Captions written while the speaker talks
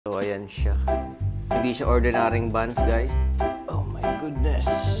So, ayan siya. Hindi siya ordinaryong buns, guys. Oh my goodness.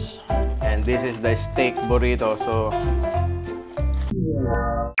 And this is the steak burrito. So,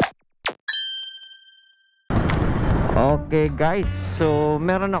 okay guys, so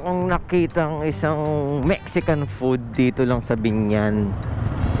meron akong nakitang isang Mexican food dito lang sa Binyan.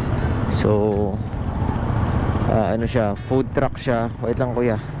 So, ano siya, food truck siya. Wait lang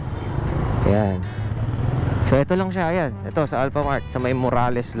kuya. Ayan. So, ito lang siya, ayan. Ito, sa Alphamart, sa may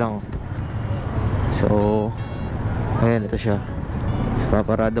Morales lang. So, ayan, ito siya. So,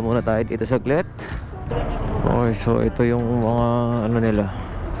 paparada muna tayo dito saglit. Okay, so ito yung mga, ano nila,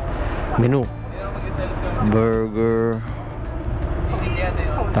 menu. Burger,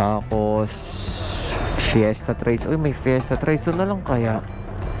 tacos, fiesta trays. Uy, may fiesta trays. Ito na lang kaya.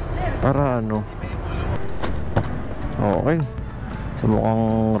 Para ano. Okay. So,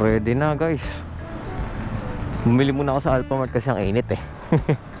 mukhang ready na, guys. Bumili muna ako sa Alphamart kasi ang init eh.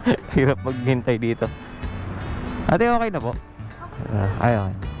 Hirap maghintay dito. Ate, okay na po? Ayun.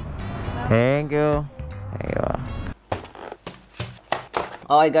 Thank you. Ayun.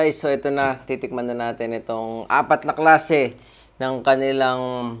 Okay guys, so ito na. Titikman na natin itong 4 na klase ng kanilang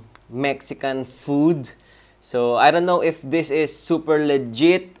Mexican food. So, I don't know if this is super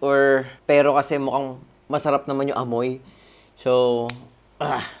legit or pero kasi mukhang masarap naman yung amoy. So,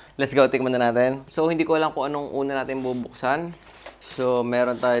 let's go, tikman na natin. So, hindi ko alam kung anong una natin bubuksan. So,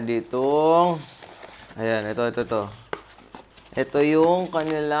 meron tayo ditong, ayan, ito. Ito yung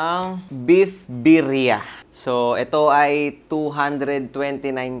kanilang beef birria. So, ito ay 229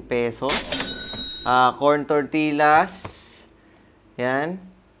 pesos. Corn tortillas. Yan.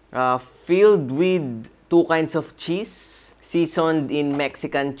 Filled with 2 kinds of cheese. Seasoned in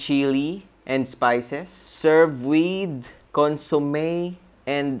Mexican chili and spices. Served with consomme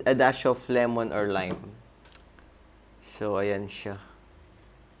and a dash of lemon or lime. So, ayan siya.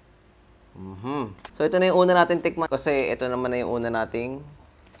 So, ito na yung una natin tikman. Kasi ito naman na yung una nating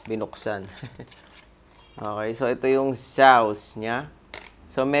binuksan. Okay, so ito yung sauce niya.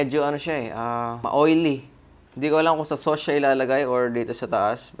 So, medyo ano siya eh, ma-oily. Hindi ko alam kung sa sauce siya ilalagay or dito sa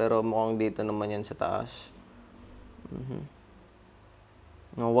taas. Pero mukhang dito naman yan sa taas.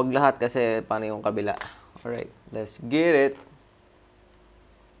 No, wag lahat kasi paano yung kabila. Alright, let's get it.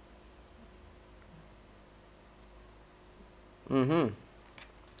 1,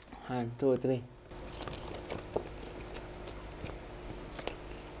 2, 3.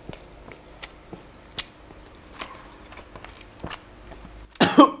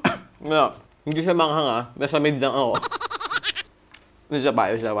 No, hindi siya manghang nasa mid lang ako. Isa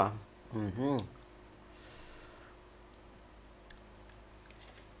pa.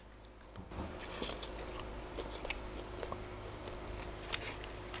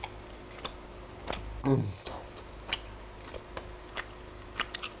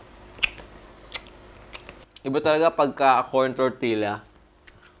 Iba talaga pagka corn tortilla.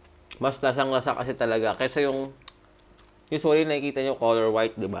 Mas lasang-lasa kasi talaga. Kaysa yung usually nakikita nyo color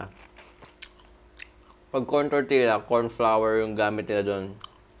white, di ba? Pag corn tortilla, corn flour yung gamit nila doon.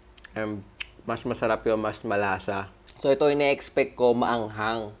 And mas masarap yung mas malasa. So ito ina-expect ko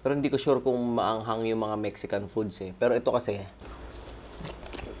maanghang. Pero hindi ko sure kung maanghang yung mga Mexican foods eh. Pero ito kasi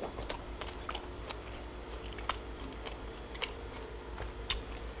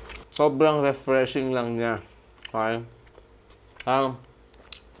sobrang refreshing lang niya. Okay?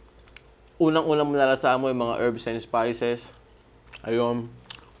 Unang-unang malalasa mo yung mga herbs and spices. Ayun.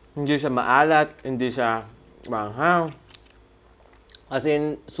 Hindi siya maalat. Hindi siya maanghang. As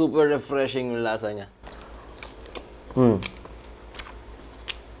in, super refreshing yung lasa niya.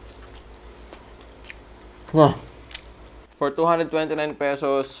 For 229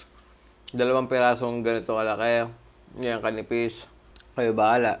 pesos, 2 pirasong ganito kalaki. Yan, kanipis. Kayo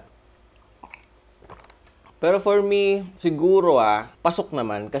bahala. Pero for me, siguro pasok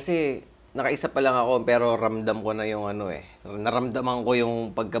naman kasi nakaisa pa lang ako pero ramdam ko na yung ano eh. Naramdaman ko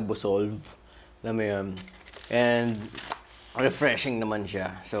yung pagka-bussolve. Alam mo yun. And refreshing naman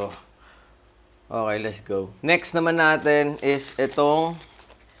siya. So, okay, let's go. Next naman natin is itong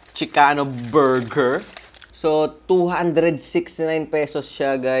Chicano Burger. So, 269 pesos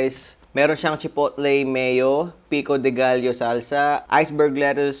siya, guys. Meron siyang chipotle mayo, pico de gallo salsa, iceberg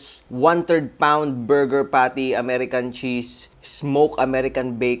lettuce, 1/3 pound burger patty, American cheese, smoked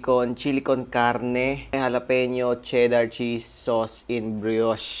American bacon, chili con carne, jalapeno, cheddar cheese sauce in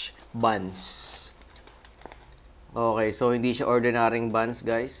brioche buns. Okay, so hindi siya ordinaryong buns,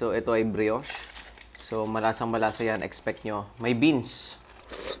 guys. So, ito ay brioche. So, malasang-malasa yan. Expect nyo. May beans.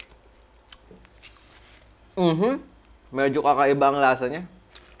 Medyo kakaiba ang lasa niya.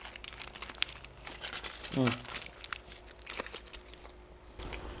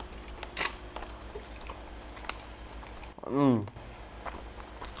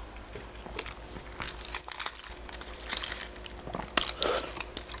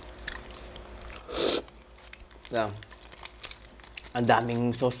 Yan. Ang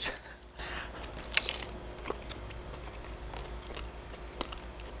daming sauce.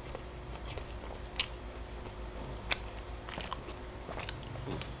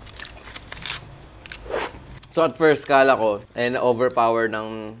 So at first, kala ko, overpower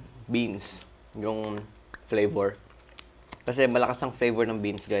ng beans yung flavor. Kasi malakas ang flavor ng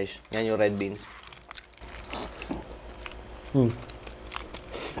beans, guys. Yan yung red beans.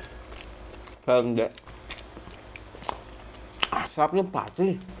 Pero hindi. Sarap yung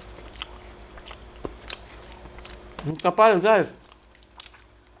patty. Ang kapal, guys.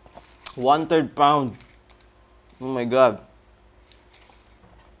 1/3 pound. Oh my God.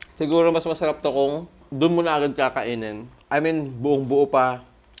 Siguro mas masarap to kung doon mo na agad kakainin. I mean, buong-buo pa,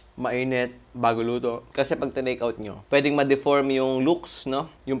 mainit, bago luto. Kasi pag tinake out nyo, pwedeng ma-deform yung looks,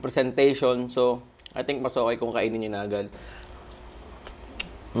 no? Yung presentation. So, I think mas okay kung kainin nyo na agad.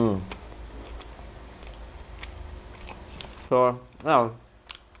 So,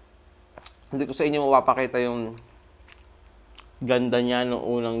 hindi ko sa inyo mapapakita yung ganda niya nung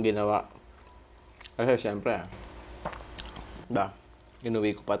unang ginawa. Kasi syempre,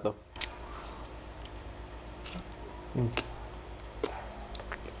 inuwi ko pa to.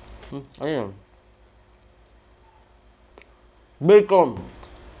 Ayun. Bacon.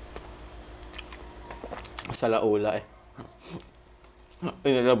 Sa laula eh.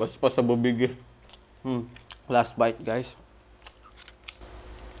 Inilabas pa sa bubig eh. Last bite, guys.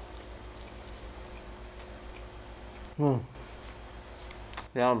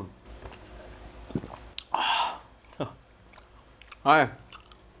 Yum. Okay.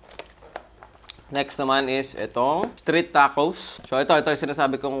 Next naman is itong street tacos. So ito yung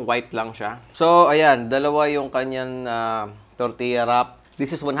sinasabi kong white lang siya. So ayan, dalawa yung kanyang tortilla wrap.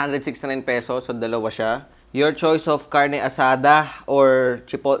 This is 169 pesos, so dalawa siya. Your choice of carne asada or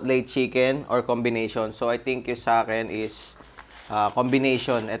chipotle chicken or combination. So I think yung sa akin is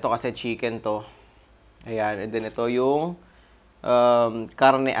combination. Ito kasi chicken to. Ayan, and then ito yung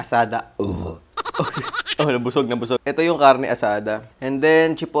carne asada. Nabusog. Ito yung carne asada. And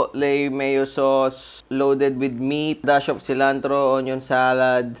then, chipotle mayo sauce, loaded with meat, dash of cilantro, onion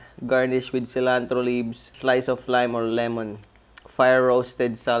salad, garnish with cilantro leaves, slice of lime or lemon, fire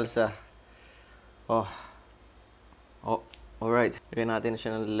roasted salsa. Alright. Lagyan natin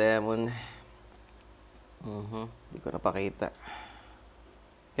siya ng lemon. Hindi ko napakita.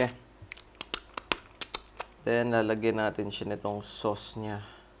 Okay. Then, lalagyan natin siya nitong sauce niya.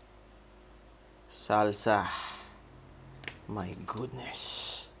 Salsa. My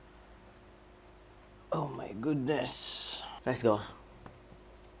goodness. Oh my goodness. Let's go.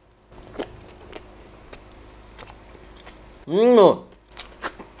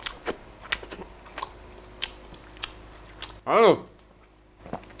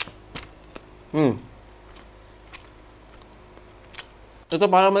 Ito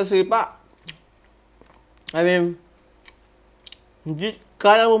para masipa. I mean, hindi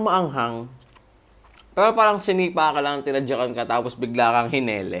kala mo maanghang. Pero parang sinipa ka lang, tinadyakan ka, tapos bigla kang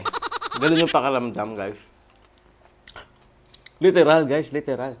hinele. Ganun yung pakaramdam, guys. Literal, guys.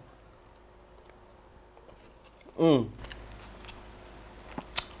 Literal.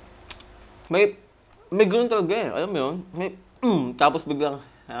 May ganun talaga eh. Alam mo yun? May, tapos biglang,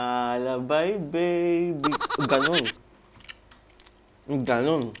 alabay, baby. Ganun.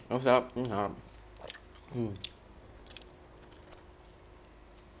 Ganun. Ang sarap. Ang sarap.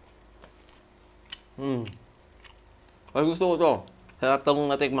 Ay, gusto ko to. Sa itong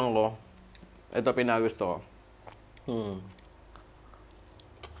natikman ko, ito pinagusto ko.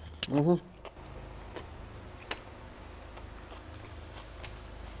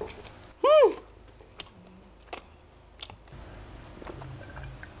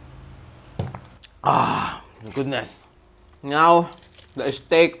 Goodness. Now, the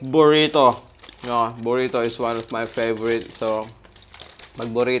steak burrito. Burrito is one of my favorites. So,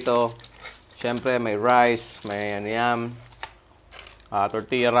 mag-burrito, syempre may rice, may yam,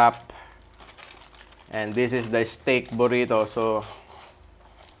 tortilla wrap, and this is the steak burrito. So,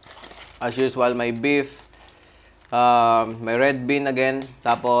 as usual, may beef, may red bean again,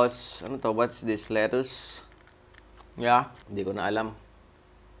 tapos, ano to, what's this, lettuce? Yeah, hindi ko na alam.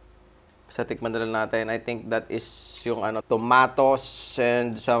 Sa tikman na lang natin. I think that is yung tomatoes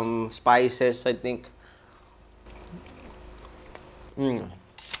and some spices, I think.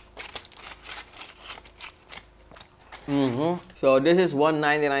 So, this is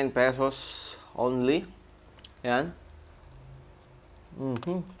 199 pesos only. Yan.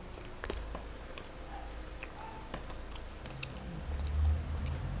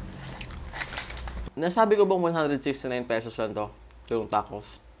 Nasabi ko bang 169 pesos lang to? Yung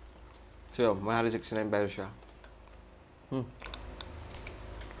tacos. So, 169 pesos siya.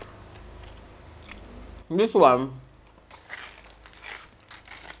 This one,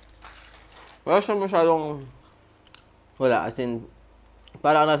 wala siya masyadong... Wala, as in,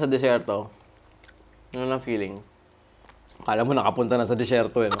 parang nasa deserto. Ano lang feeling? Akala mo nakapunta na sa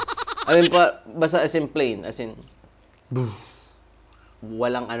deserto eh, no? I mean, basta as in plain, as in...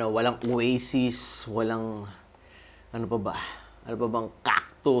 Walang walang oasis, walang... Ano pa ba? Ano pa bang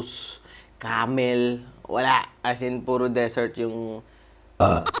cactus, camel, wala. As in, puro desert yung...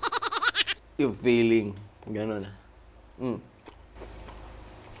 yung feeling. Ganun na.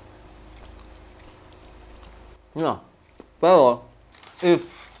 No. Pero, if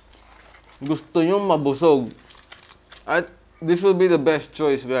gusto nyo mabusog, at this will be the best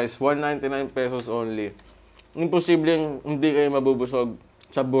choice, guys. 199 pesos only. Imposibleng hindi kayo mabubusog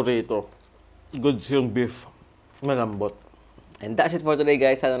sa burrito. Goods yung beef. Malambot. And that's it for today,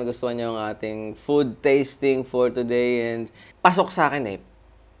 guys. Sana nagustuhan nyo ang ating food tasting for today. And pasok sa akin eh.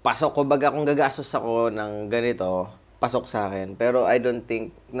 Pasok ko baga kung gagastos ako ng ganito, pasok sa akin. Pero I don't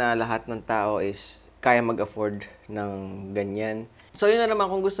think na lahat ng tao is kaya mag-afford ng ganyan. So yun na naman,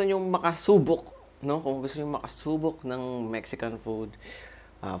 kung gusto nyo makasubok, no? Kung gusto nyo makasubok ng Mexican food,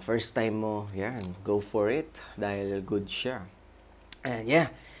 first time mo, yan, go for it. Dahil good siya. And yeah.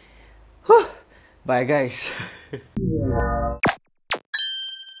 Whew! Bye, guys.